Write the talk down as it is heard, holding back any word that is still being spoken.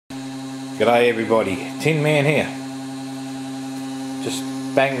G'day everybody, Tin Man here. Just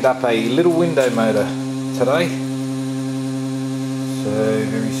banged up a little window motor today. So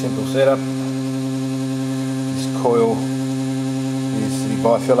very simple setup. This coil is the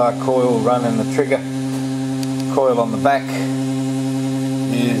bifilar coil running the trigger. Coil on the back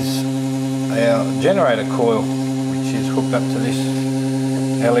is our generator coil, which is hooked up to this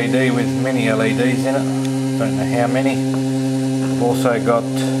LED with many LEDs in it. Don't know how many. We've also got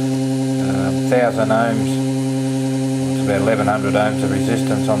 1000 ohms, it's about 1100 ohms of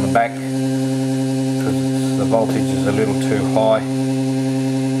resistance on the back because the voltage is a little too high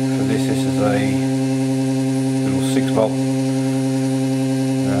for this. This is a little 6 volt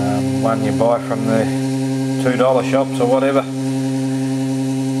one you buy from the $2 shops or whatever.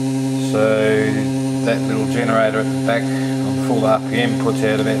 So that little generator at the back on full RPM puts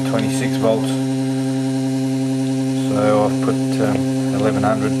out about 26 volts. So I've put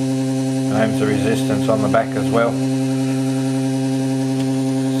 1100 ohms of resistance on the back as well.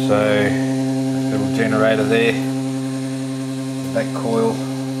 So little generator there. That coil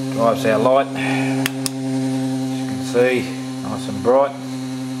drives our light, as you can see, nice and bright.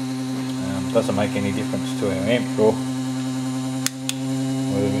 Doesn't make any difference to our amp draw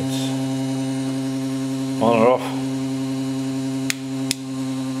whether it's on or off.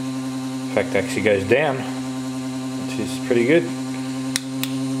 In fact, it actually goes down, which is pretty good.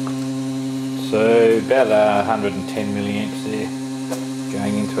 So about 110 milliamps there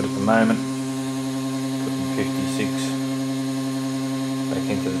going into it at the moment. Putting 56 back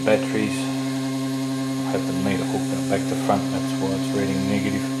into the batteries. I have the meter hooked up back to front, that's why it's reading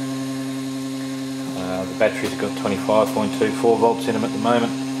negative. The battery's got 25.24 volts in them at the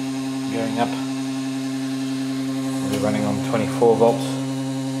moment, going up. We're running on 24 volts.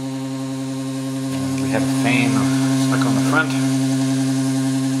 We have a fan stuck on the front.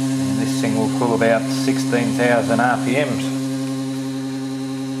 This thing will pull about 16,000 RPMs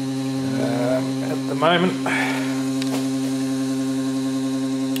at the moment.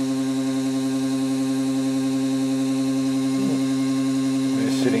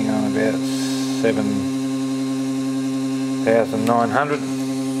 We're sitting on about 7,900,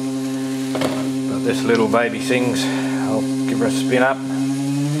 but this little baby sings. I'll give her a spin up.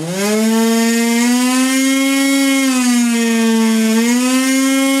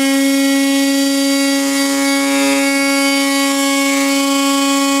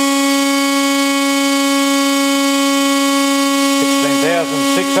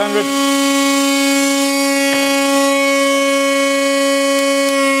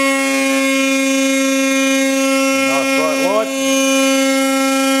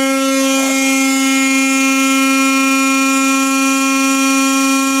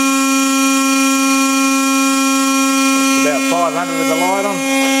 With the light on.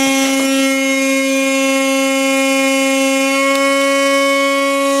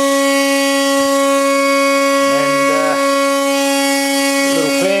 And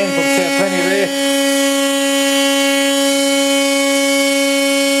little fan puts out plenty of air.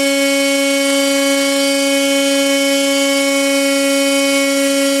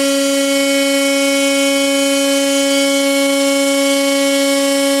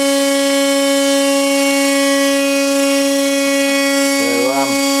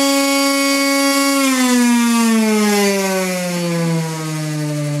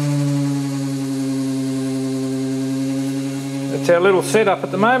 That's our little setup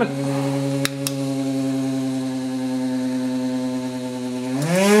at the moment.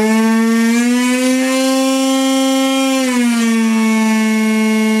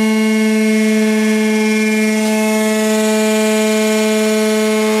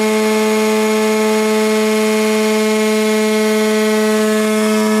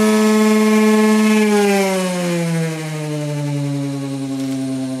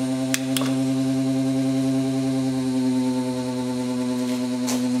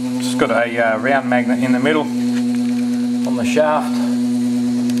 Got a round magnet in the middle on the shaft.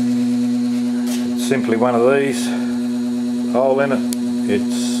 It's simply one of these, hole in it.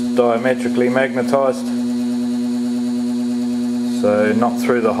 It's diametrically magnetised, so not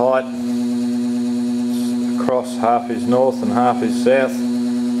through the height. It's across, half is north and half is south,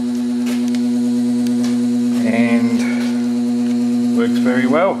 and works very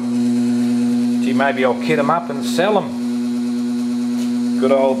well. Gee, maybe I'll kit them up and sell them.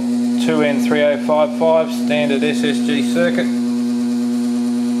 Good old 2N3055 standard SSG circuit,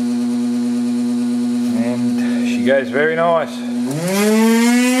 and she goes very nice.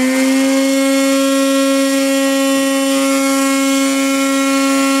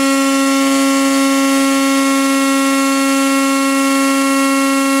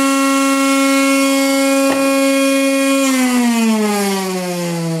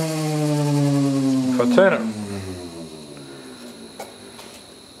 to turn it.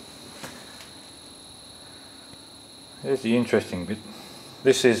 Here's the interesting bit.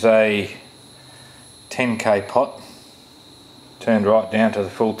 This is a 10k pot, turned right down to the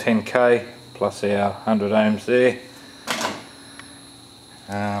full 10k plus our 100 ohms there.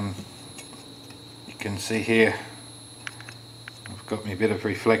 You can see here I've got me a bit of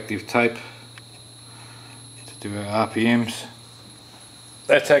reflective tape to do our RPMs.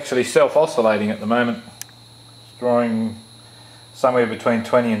 That's actually self-oscillating at the moment. It's drawing somewhere between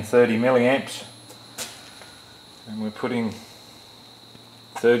 20 and 30 milliamps, and we're putting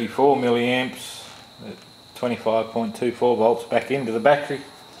 34 milliamps at 25.24 volts back into the battery.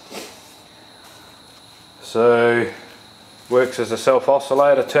 So works as a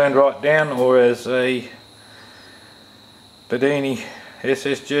self-oscillator turned right down, or as a Bedini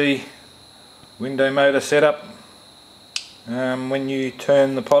SSG window motor setup when you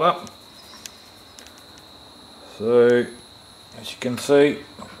turn the pot up. So as you can see,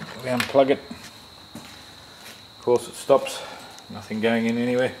 we unplug it. Of course it stops, nothing going in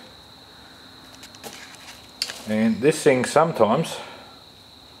anywhere. And this thing sometimes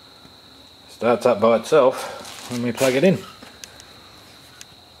starts up by itself when we plug it in.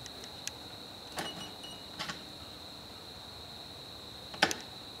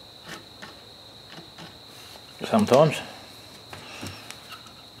 Sometimes.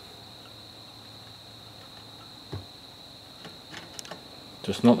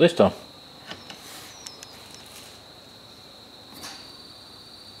 Just not this time.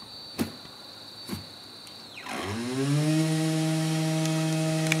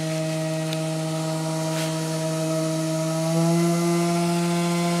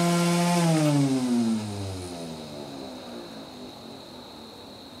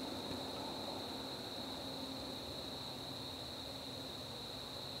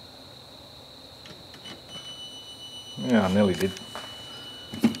 Yeah, I nearly did.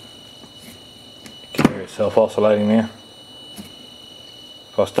 Carry itself oscillating now.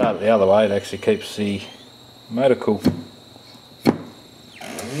 If I start it the other way, it actually keeps the motor cool.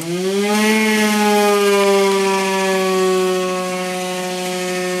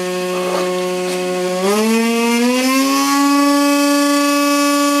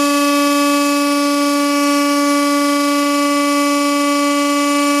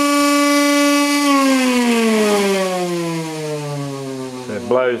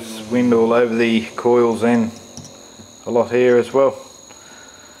 Blows wind all over the coils and a lot here as well.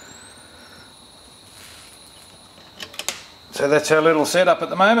 So that's our little setup at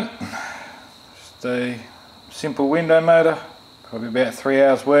the moment. Just a simple window motor, probably about 3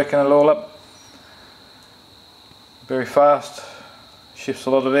 hours working it all up. Very fast, shifts a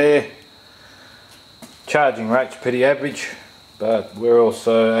lot of air. Charging rate's pretty average, but we're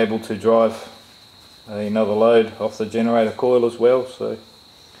also able to drive another load off the generator coil as well. So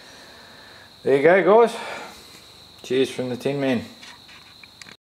there you go, guys. Cheers from the Tin Man.